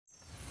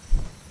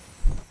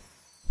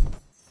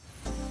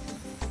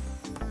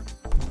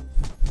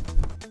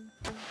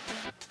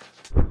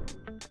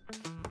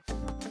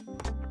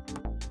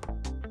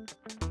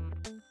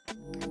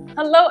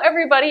Hello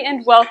everybody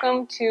and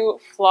welcome to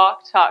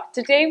Flock Talk.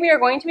 Today we are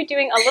going to be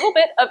doing a little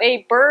bit of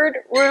a bird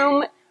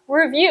room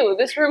review.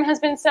 This room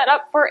has been set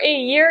up for a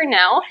year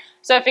now,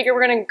 so I figure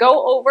we're going to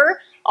go over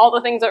all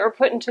the things that were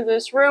put into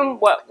this room,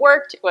 what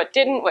worked, what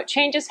didn't, what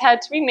changes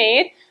had to be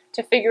made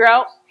to figure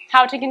out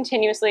how to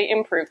continuously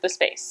improve the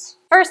space.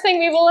 First thing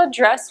we will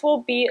address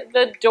will be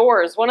the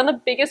doors. One of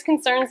the biggest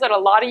concerns that a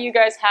lot of you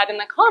guys had in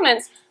the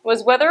comments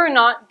was whether or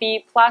not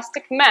the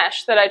plastic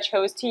mesh that I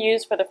chose to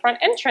use for the front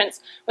entrance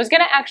was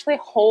going to actually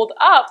hold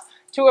up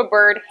to a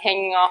bird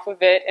hanging off of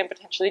it and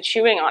potentially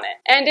chewing on it.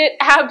 And it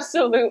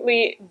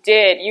absolutely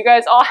did. You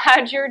guys all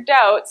had your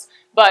doubts,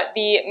 but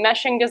the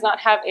meshing does not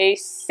have a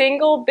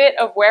single bit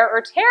of wear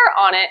or tear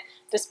on it,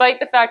 despite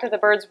the fact that the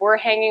birds were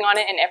hanging on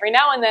it and every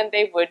now and then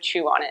they would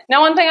chew on it.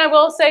 Now, one thing I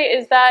will say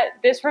is that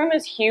this room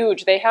is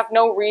huge. They have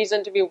no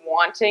reason to be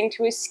wanting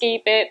to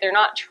escape it. They're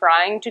not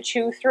trying to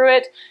chew through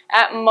it.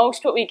 At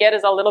most, what we get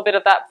is a little bit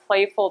of that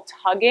playful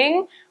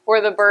tugging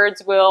where the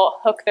birds will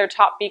hook their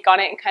top beak on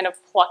it and kind of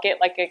pluck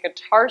it like a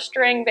guitar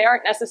string. They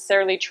aren't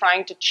necessarily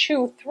trying to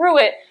chew through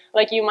it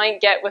like you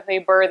might get with a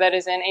bird that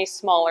is in a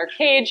smaller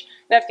cage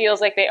that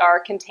feels like they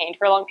are contained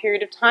for a long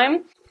period of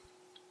time.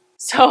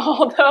 So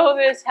although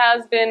this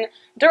has been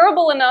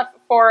durable enough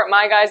for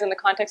my guys in the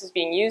context it's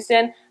being used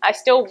in, I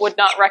still would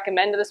not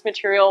recommend this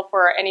material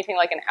for anything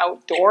like an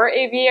outdoor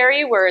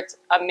aviary where it's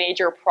a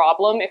major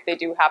problem if they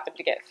do happen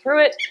to get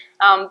through it.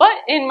 But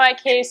in my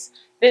case,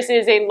 this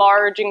is a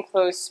large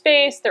enclosed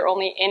space. They're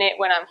only in it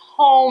when I'm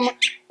home.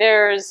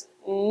 There's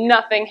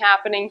nothing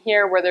happening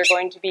here where they're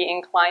going to be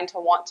inclined to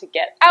want to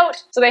get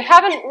out. So they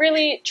haven't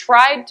really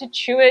tried to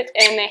chew it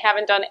and they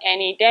haven't done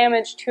any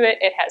damage to it.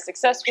 It has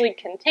successfully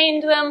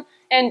contained them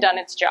and done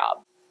its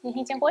job.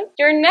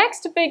 Your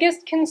next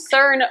biggest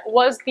concern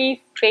was the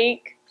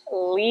fake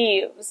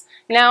leaves.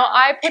 Now,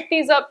 I put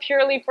these up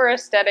purely for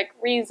aesthetic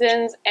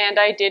reasons, and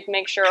I did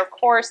make sure, of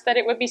course, that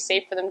it would be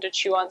safe for them to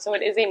chew on, so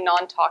it is a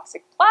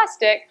non-toxic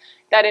plastic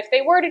that if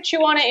they were to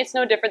chew on it, it's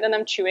no different than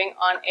them chewing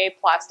on a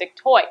plastic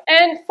toy.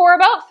 And for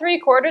about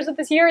 3/4 of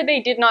this year,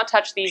 they did not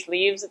touch these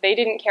leaves. They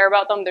didn't care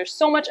about them. There's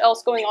so much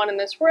else going on in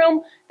this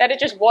room that it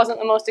just wasn't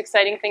the most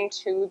exciting thing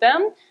to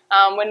them.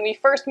 When we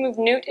first moved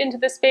Newt into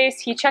the space,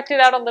 he checked it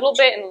out a little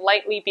bit and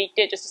lightly beaked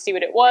it just to see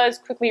what it was,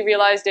 quickly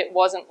realized it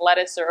wasn't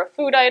lettuce or a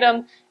food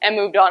item, and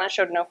moved on and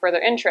showed no further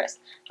interest.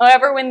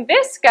 However, when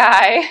this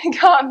guy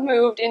got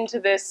moved into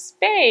this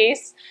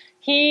space,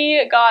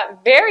 he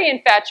got very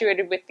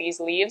infatuated with these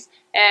leaves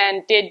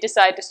and did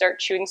decide to start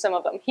chewing some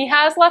of them. He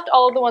has left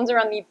all of the ones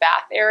around the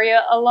bath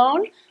area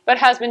alone, but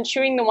has been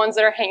chewing the ones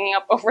that are hanging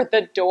up over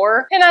the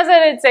door. And as I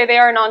did say, they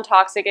are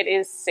non-toxic. It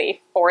is safe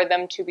for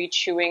them to be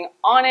chewing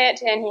on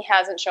it, and he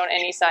hasn't shown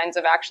any signs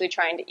of actually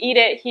trying to eat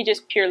it. He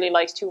just purely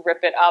likes to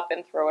rip it up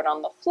and throw it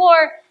on the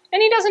floor.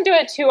 And he doesn't do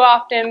it too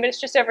often, but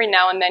it's just every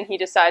now and then he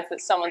decides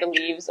that some of the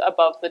leaves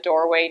above the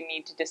doorway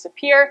need to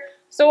disappear.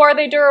 So are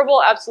they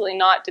durable? Absolutely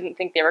not. Didn't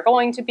think they were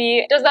going to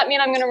be. Does that mean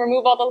I'm going to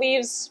remove all the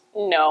leaves?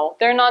 No.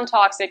 They're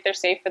non-toxic. They're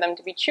safe for them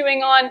to be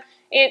chewing on.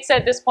 It's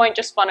at this point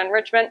just fun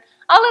enrichment.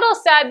 A little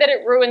sad that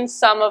it ruins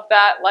some of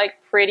that like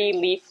pretty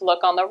leaf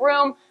look on the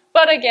room.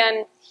 But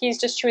again, he's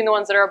just chewing the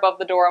ones that are above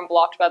the door and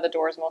blocked by the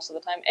doors most of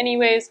the time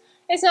anyways.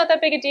 It's not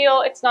that big a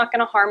deal. It's not going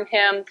to harm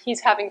him.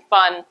 He's having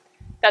fun.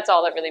 That's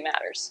all that really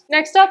matters.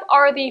 Next up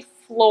are the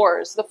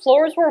floors. The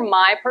floors were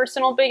my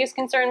personal biggest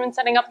concern when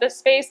setting up this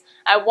space.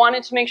 I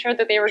wanted to make sure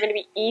that they were going to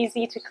be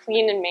easy to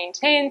clean and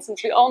maintain,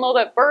 since we all know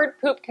that bird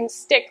poop can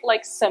stick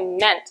like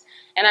cement.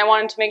 And I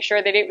wanted to make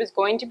sure that it was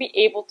going to be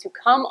able to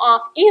come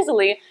off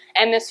easily,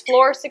 and this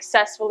floor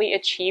successfully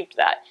achieved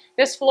that.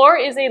 This floor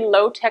is a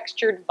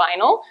low-textured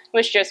vinyl,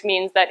 which just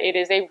means that it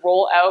is a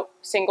roll-out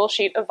single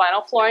sheet of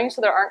vinyl flooring, so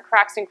there aren't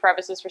cracks and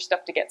crevices for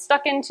stuff to get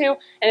stuck into.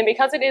 And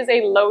because it is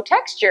a low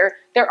texture,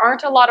 there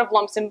aren't a lot of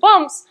lumps and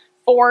bumps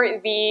for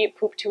the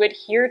poop to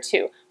adhere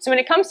to. So when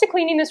it comes to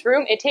cleaning this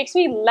room, it takes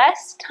me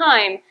less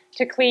time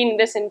to clean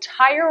this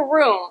entire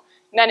room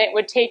than it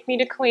would take me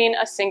to clean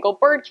a single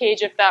bird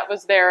cage if that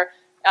was their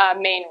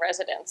main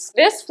residence.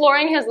 This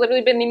flooring has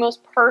literally been the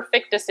most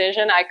perfect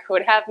decision I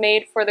could have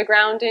made for the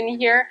ground in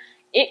here.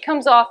 It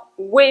comes off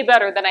way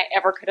better than I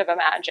ever could have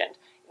imagined.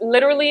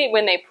 Literally,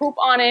 when they poop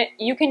on it,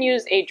 you can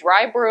use a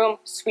dry broom,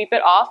 sweep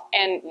it off,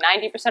 and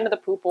 90% of the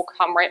poop will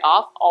come right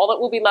off. All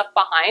that will be left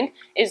behind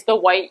is the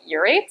white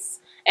urates,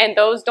 and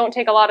those don't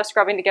take a lot of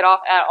scrubbing to get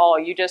off at all.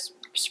 You just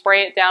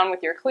spray it down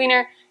with your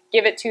cleaner,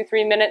 give it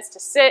 2-3 minutes to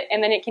sit,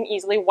 and then it can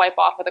easily wipe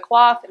off with a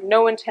cloth.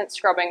 No intense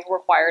scrubbing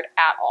required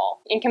at all.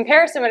 In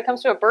comparison, when it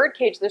comes to a bird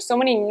cage, there's so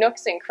many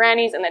nooks and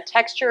crannies, and the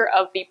texture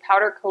of the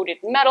powder-coated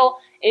metal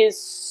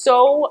is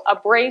so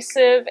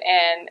abrasive,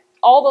 and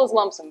all those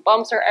lumps and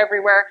bumps are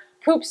everywhere.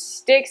 Poop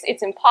sticks.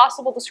 It's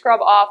impossible to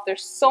scrub off.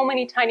 There's so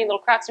many tiny little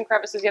cracks and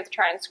crevices you have to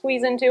try and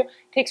squeeze into. It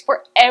takes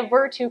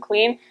forever to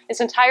clean.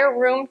 This entire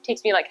room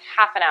takes me like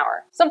half an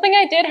hour. Something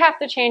I did have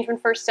to change when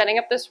first setting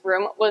up this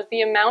room was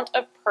the amount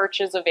of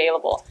perches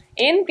available.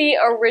 In the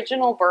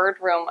original bird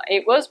room,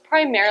 it was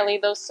primarily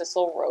those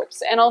sisal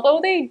ropes, and although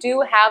they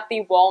do have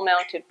the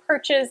wall-mounted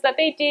perches that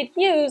they did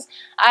use,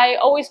 I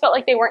always felt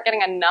like they weren't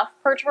getting enough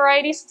perch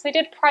variety since they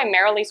did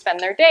primarily spend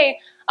their day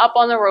up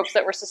on the ropes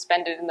that were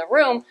suspended in the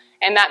room,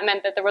 and that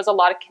meant that there was a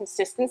lot of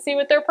consistency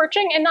with their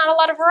perching and not a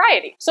lot of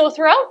variety. So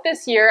throughout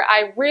this year,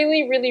 I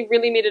really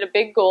made it a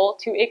big goal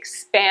to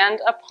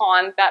expand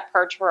upon that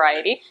perch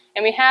variety,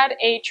 and we had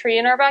a tree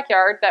in our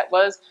backyard that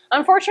was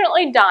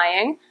unfortunately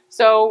dying,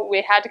 so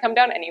we had to come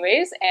down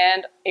anyways,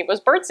 and it was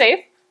bird safe.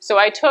 So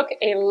I took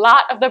a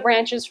lot of the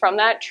branches from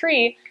that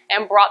tree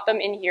and brought them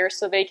in here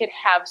so they could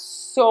have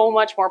so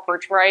much more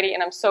perch variety,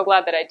 and I'm so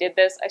glad that I did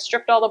this. I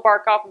stripped all the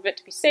bark off of it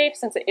to be safe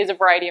since it is a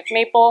variety of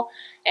maple,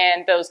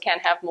 and those can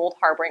have mold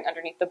harboring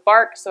underneath the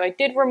bark, so I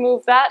did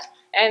remove that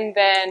and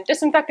then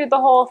disinfected the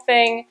whole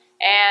thing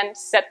and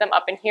set them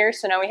up in here.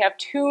 So now we have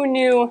two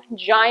new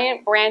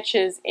giant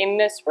branches in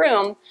this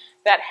room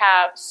that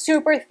have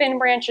super thin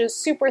branches,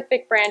 super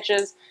thick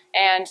branches,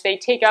 and they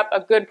take up a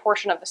good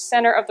portion of the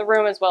center of the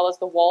room as well as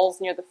the walls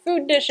near the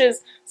food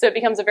dishes, so it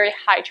becomes a very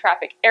high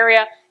traffic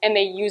area, and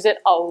they use it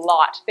a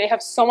lot. They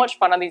have so much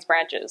fun on these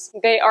branches.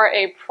 They are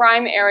a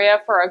prime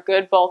area for a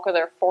good bulk of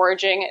their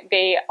foraging.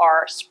 They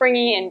are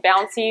springy and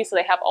bouncy, so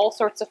they have all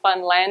sorts of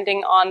fun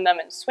landing on them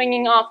and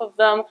swinging off of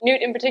them.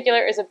 Newt in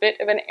particular is a bit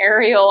of an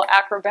aerial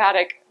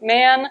acrobatic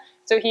man,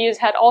 so he has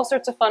had all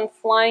sorts of fun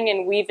flying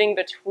and weaving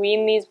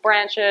between these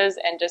branches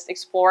and just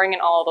exploring in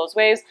all of those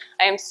ways.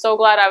 I am so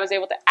glad I was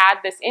able to add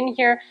this in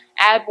here,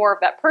 add more of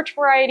that perch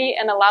variety,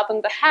 and allow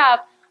them to have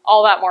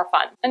all that more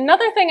fun.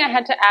 Another thing I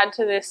had to add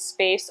to this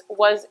space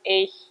was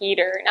a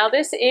heater. Now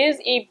this is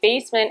a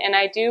basement, and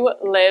I do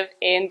live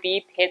in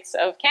the pits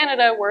of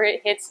Canada where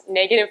it hits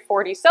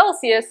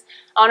 -40°C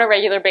on a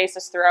regular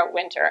basis throughout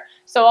winter.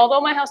 So although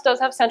my house does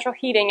have central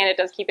heating and it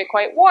does keep it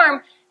quite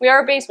warm, we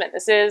are a basement.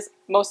 This is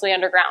mostly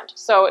underground,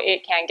 so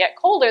it can get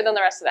colder than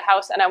the rest of the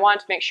house, and I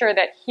wanted to make sure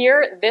that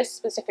here, this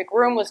specific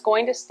room was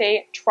going to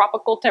stay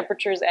tropical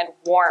temperatures and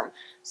warm.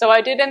 So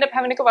I did end up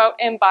having to go out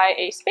and buy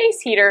a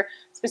space heater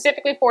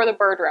specifically for the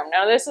bird room.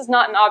 Now this is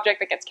not an object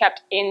that gets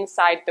kept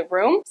inside the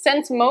room.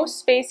 Since most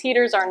space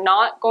heaters are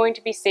not going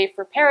to be safe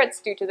for parrots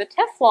due to the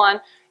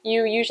Teflon,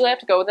 you usually have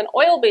to go with an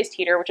oil-based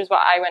heater, which is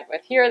what I went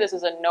with here. This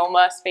is a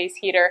Noma space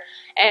heater,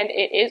 and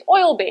it is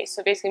oil-based.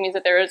 So it basically means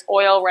that there is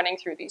oil running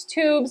through these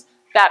tubes,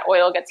 that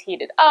oil gets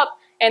heated up,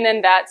 and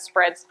then that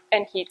spreads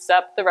and heats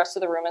up the rest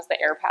of the room as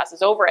the air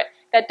passes over it.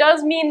 That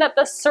does mean that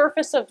the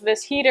surface of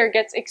this heater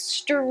gets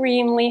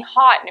extremely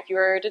hot, and if you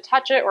were to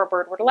touch it or a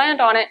bird were to land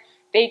on it,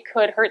 they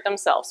could hurt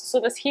themselves. So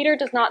this heater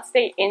does not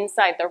stay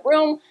inside the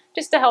room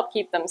just to help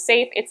keep them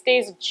safe. It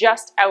stays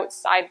just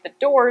outside the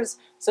doors,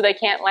 so they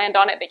can't land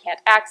on it, they can't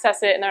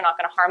access it, and they're not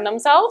going to harm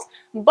themselves.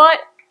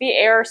 But the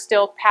air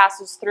still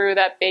passes through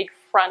that big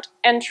front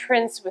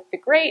entrance with the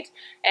grate,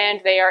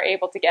 and they are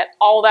able to get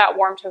all that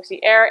warm, toasty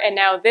air. And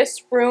now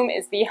this room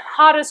is the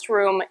hottest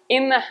room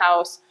in the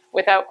house,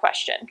 without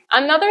question.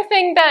 Another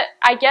thing that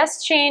I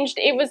guess changed,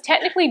 it was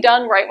technically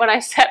done right when I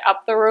set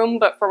up the room,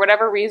 but for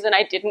whatever reason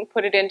I didn't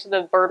put it into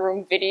the bird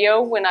room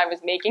video when I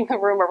was making the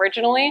room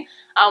originally,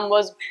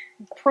 was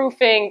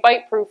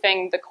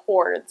bite-proofing the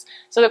cords.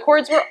 So the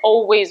cords were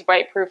always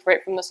bite-proof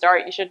right from the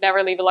start. You should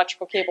never leave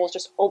electrical cables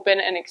just open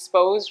and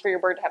exposed for your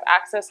bird to have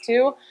access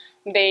to.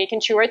 They can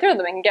chew right through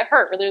them and can get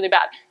hurt really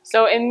bad.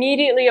 So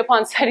immediately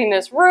upon setting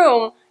this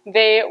room,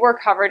 they were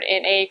covered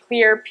in a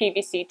clear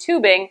PVC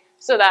tubing,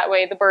 so that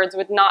way the birds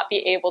would not be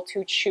able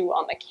to chew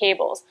on the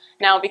cables.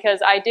 Now,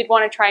 because I did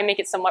want to try and make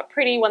it somewhat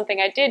pretty, one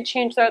thing I did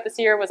change throughout this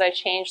year was I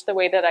changed the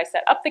way that I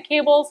set up the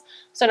cables,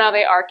 so now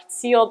they are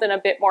concealed in a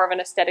bit more of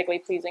an aesthetically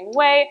pleasing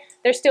way.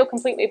 They're still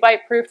completely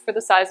bite-proof for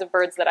the size of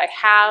birds that I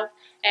have,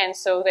 and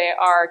so they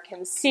are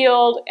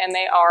concealed and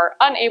they are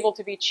unable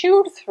to be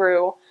chewed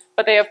through,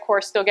 but they of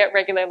course still get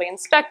regularly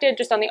inspected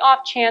just on the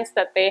off chance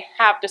that they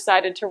have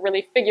decided to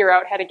really figure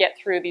out how to get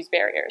through these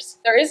barriers.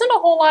 There isn't a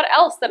whole lot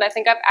else that I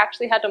think I've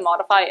actually had to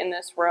modify in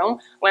this room.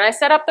 When I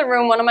set up the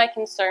room, one of my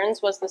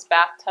concerns was this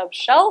bathtub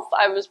shelf.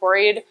 I was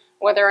worried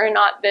whether or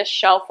not this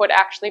shelf would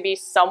actually be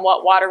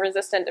somewhat water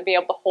resistant to be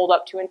able to hold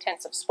up to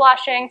intensive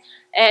splashing,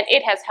 and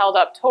it has held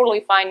up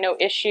totally fine, no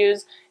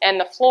issues, and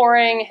the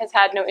flooring has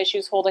had no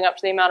issues holding up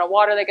to the amount of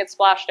water that gets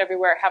splashed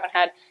everywhere. I haven't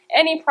had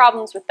any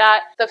problems with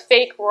that. The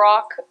fake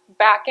rock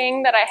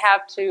backing that I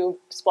have to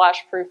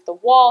splash proof the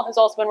wall has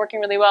also been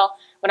working really well.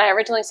 When I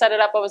originally set it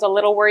up, I was a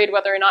little worried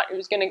whether or not it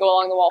was going to go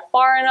along the wall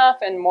far enough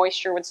and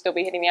moisture would still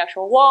be hitting the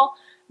actual wall.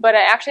 But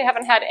I actually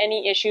haven't had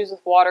any issues with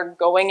water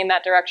going in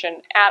that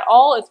direction at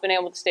all. It's been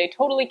able to stay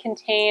totally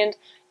contained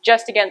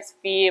just against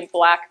the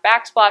black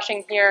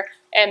backsplashing here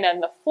and then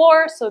the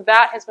floor, so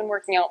that has been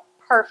working out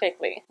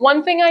perfectly.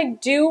 One thing I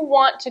do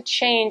want to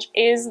change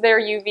is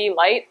their UV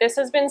light. This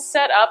has been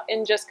set up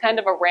in just kind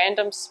of a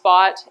random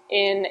spot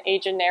in a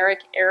generic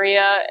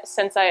area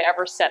since I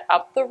ever set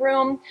up the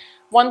room.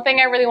 One thing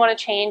I really want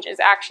to change is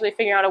actually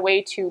figuring out a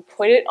way to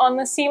put it on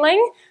the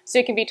ceiling so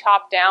it can be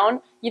top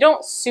down. You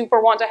don't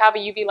super want to have a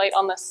UV light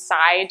on the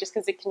side just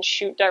because it can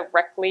shoot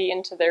directly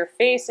into their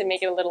face and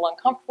make it a little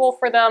uncomfortable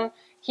for them.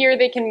 Here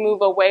they can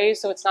move away,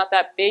 so it's not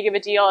that big of a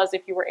deal as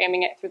if you were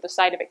aiming it through the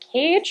side of a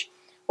cage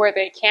where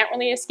they can't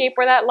really escape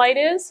where that light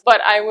is.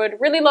 But I would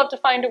really love to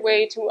find a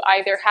way to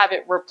either have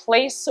it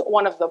replace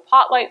one of the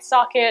pot light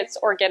sockets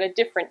or get a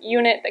different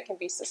unit that can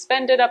be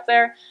suspended up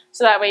there,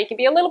 so that way it can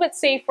be a little bit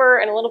safer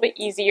and a little bit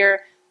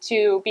easier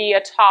to be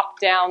a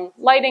top-down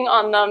lighting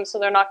on them, so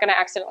they're not going to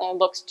accidentally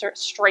look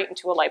straight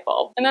into a light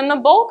bulb. And then the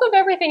bulk of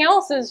everything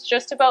else is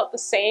just about the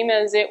same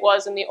as it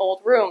was in the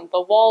old room. The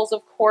walls,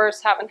 of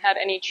course, haven't had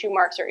any chew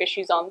marks or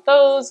issues on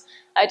those.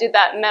 I did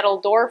that metal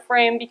door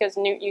frame because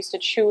Newt used to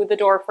chew the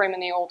door frame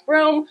in the old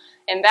room,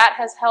 and that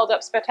has held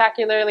up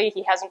spectacularly.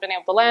 He hasn't been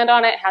able to land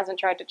on it, hasn't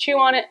tried to chew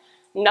on it.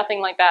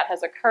 Nothing like that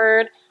has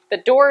occurred. The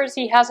doors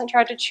he hasn't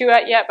tried to chew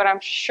at yet, but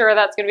I'm sure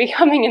that's going to be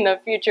coming in the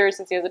future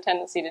since he has a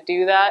tendency to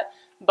do that.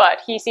 But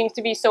he seems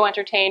to be so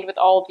entertained with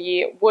all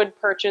the wood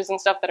perches and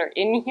stuff that are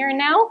in here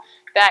now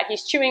that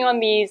he's chewing on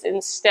these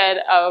instead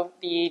of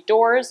the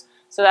doors.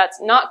 So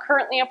that's not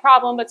currently a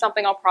problem, but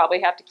something I'll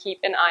probably have to keep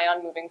an eye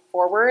on moving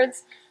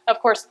forwards. Of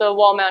course, the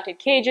wall-mounted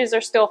cages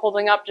are still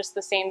holding up just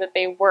the same that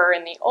they were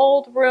in the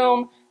old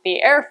room.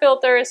 The air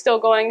filter is still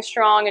going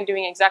strong and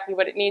doing exactly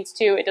what it needs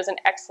to. It does an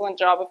excellent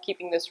job of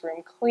keeping this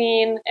room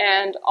clean.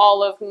 And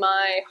all of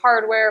my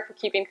hardware for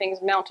keeping things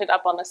mounted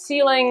up on the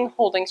ceiling,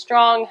 holding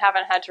strong,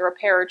 haven't had to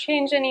repair or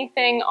change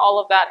anything. All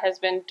of that has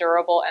been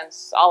durable and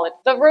solid.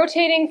 The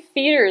rotating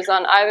feeders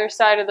on either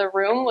side of the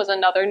room was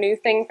another new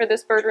thing for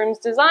this bird room's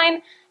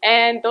design,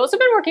 and those have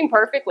been working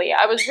perfectly.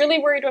 I was really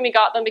worried when we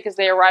got them because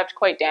they arrived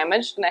quite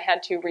damaged and I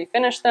had to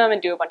refinish them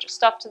and do a bunch of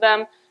stuff to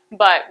them.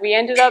 But we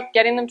ended up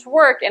getting them to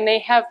work, and they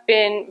have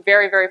been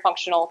very, very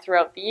functional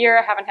throughout the year.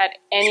 I haven't had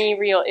any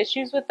real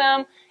issues with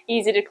them.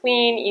 Easy to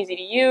clean, easy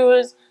to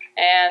use,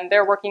 and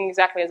they're working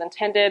exactly as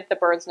intended. The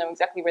birds know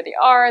exactly where they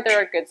are.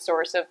 They're a good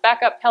source of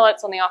backup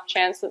pellets on the off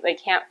chance that they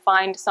can't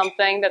find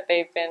something that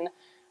they've been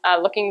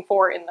looking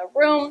for in the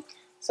room.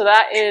 So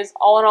that is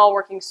all in all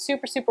working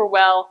super, super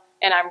well.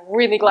 And I'm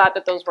really glad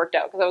that those worked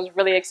out because I was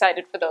really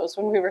excited for those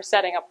when we were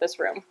setting up this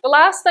room. The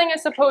last thing I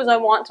suppose I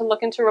want to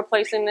look into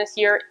replacing this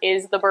year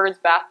is the bird's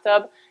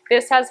bathtub.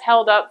 This has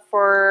held up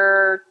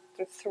for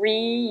 3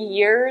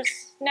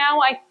 years now,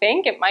 I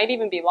think. It might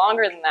even be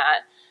longer than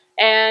that.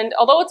 And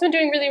although it's been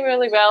doing really,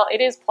 really well,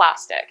 it is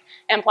plastic.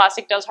 And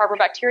plastic does harbor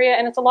bacteria,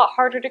 and it's a lot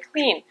harder to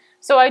clean.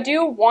 So I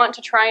do want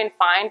to try and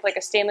find like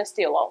a stainless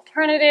steel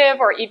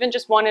alternative, or even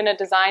just one in a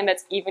design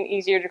that's even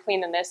easier to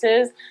clean than this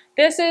is.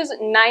 This is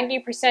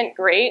 90%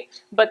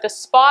 great, but the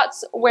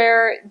spots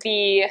where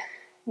the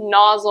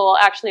nozzle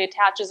actually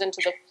attaches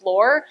into the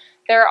floor,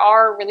 there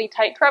are really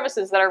tight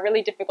crevices that are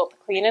really difficult to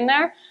clean in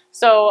there.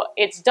 So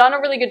it's done a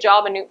really good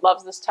job, and Newt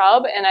loves this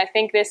tub, and I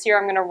think this year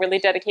I'm going to really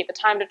dedicate the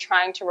time to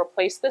trying to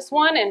replace this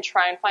one and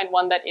try and find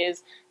one that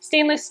is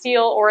stainless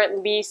steel or at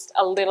least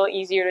a little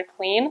easier to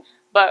clean.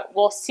 But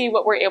we'll see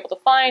what we're able to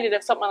find and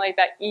if something like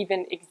that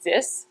even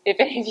exists. If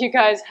any of you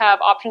guys have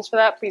options for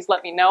that, please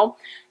let me know.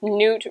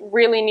 Newt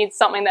really needs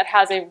something that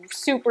has a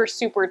super,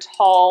 super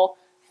tall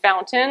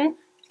fountain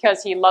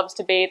because he loves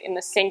to bathe in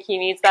the sink. He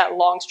needs that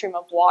long stream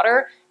of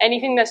water.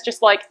 Anything that's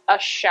just like a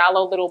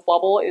shallow little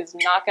bubble is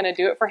not going to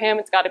do it for him.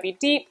 It's got to be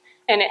deep,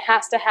 and it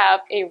has to have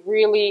a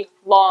really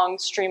long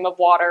stream of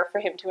water for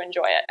him to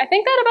enjoy it. I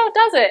think that about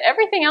does it.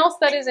 Everything else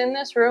that is in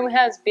this room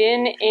has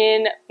been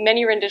in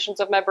many renditions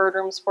of my bird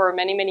rooms for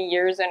many, many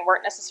years and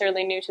weren't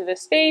necessarily new to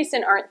this space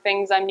and aren't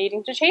things I'm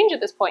needing to change at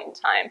this point in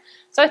time.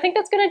 So I think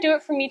that's going to do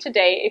it for me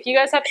today. If you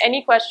guys have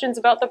any questions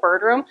about the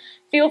bird room,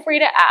 feel free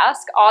to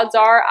ask. Odds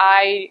are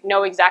I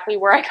know exactly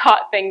where I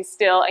got things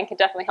still and can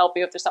definitely help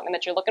you if there's something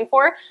that you're looking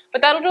for.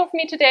 But that'll do it for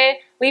me today.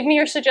 Leave me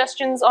your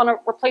suggestions on a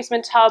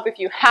replacement tub if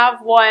you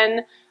have one.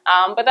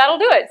 But that'll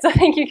do it. So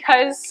thank you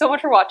guys so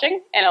much for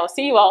watching, and I'll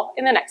see you all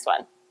in the next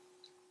one.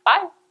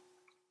 Bye.